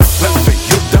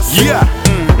Yeah,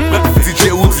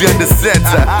 DJ Uzi in the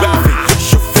center.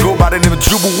 Go by the name of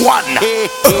Jubu One.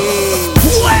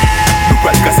 Nou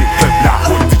pral kase club la.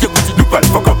 DJ Uzi nou pral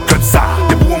fuck up club sa.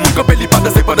 De pou moun ka peli pa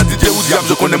danse pendant DJ Uzi am.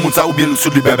 Je connais moun sa ou bien sou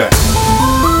li bebe.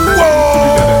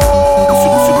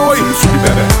 Sou li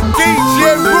bebe. DJ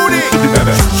Rudy. Sou li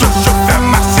bebe. Je fais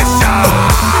ma session.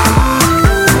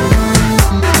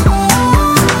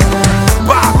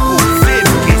 Pas poser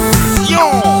de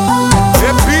questions.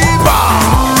 Et puis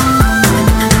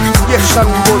Yeshan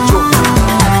Bojo,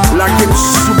 la game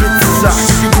subitza.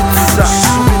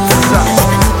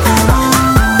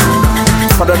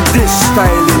 For the this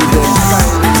style in them.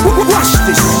 Watch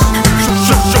this.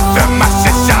 Je fais ma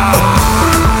session.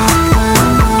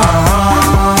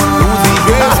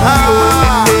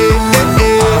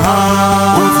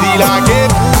 Uzi la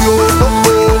game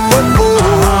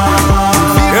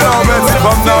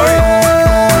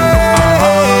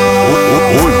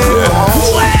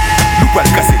Nou pral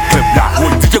kase club la.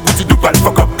 DJ Uzi nou pral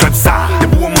fuck up club sa. De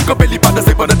pou moun ka peli pa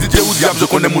danse pendant DJ Uzi am. Je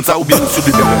connais moun sa ou bien sou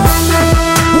li bebe.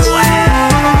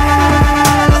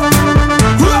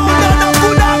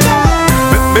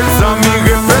 Mes amis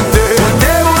répétez.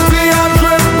 Côté Uzi a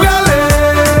joué bralé.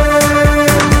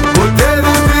 Côté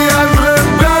Uzi a joué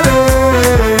bralé.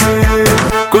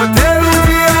 Côté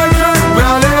Uzi a joué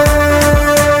bralé.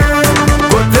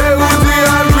 Côté Uzi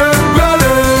a joué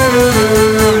bralé.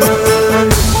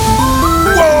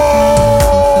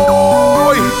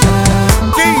 Wow.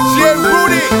 DJ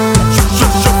Rudy.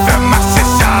 Je fais ma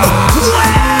session.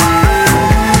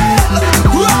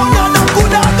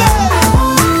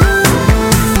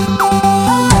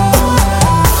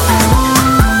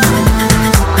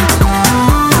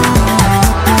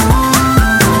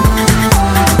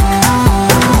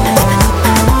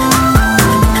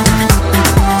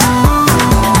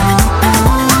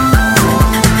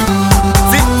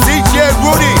 DJ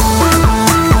Rudy.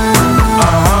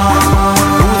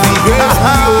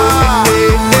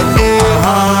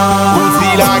 Uzi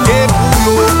la game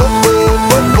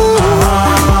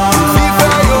Uzi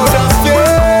fait yo danser.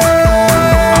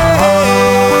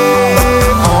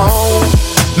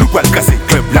 Nou pral kase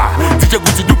club la. DJ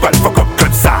Uzi nou pral fuck up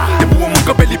club sa. De pou moun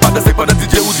ka peli pa danse pendant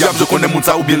DJ Uzi am. Je connais moun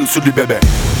sa ou bien sou li bebe.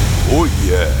 Oh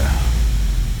yeah.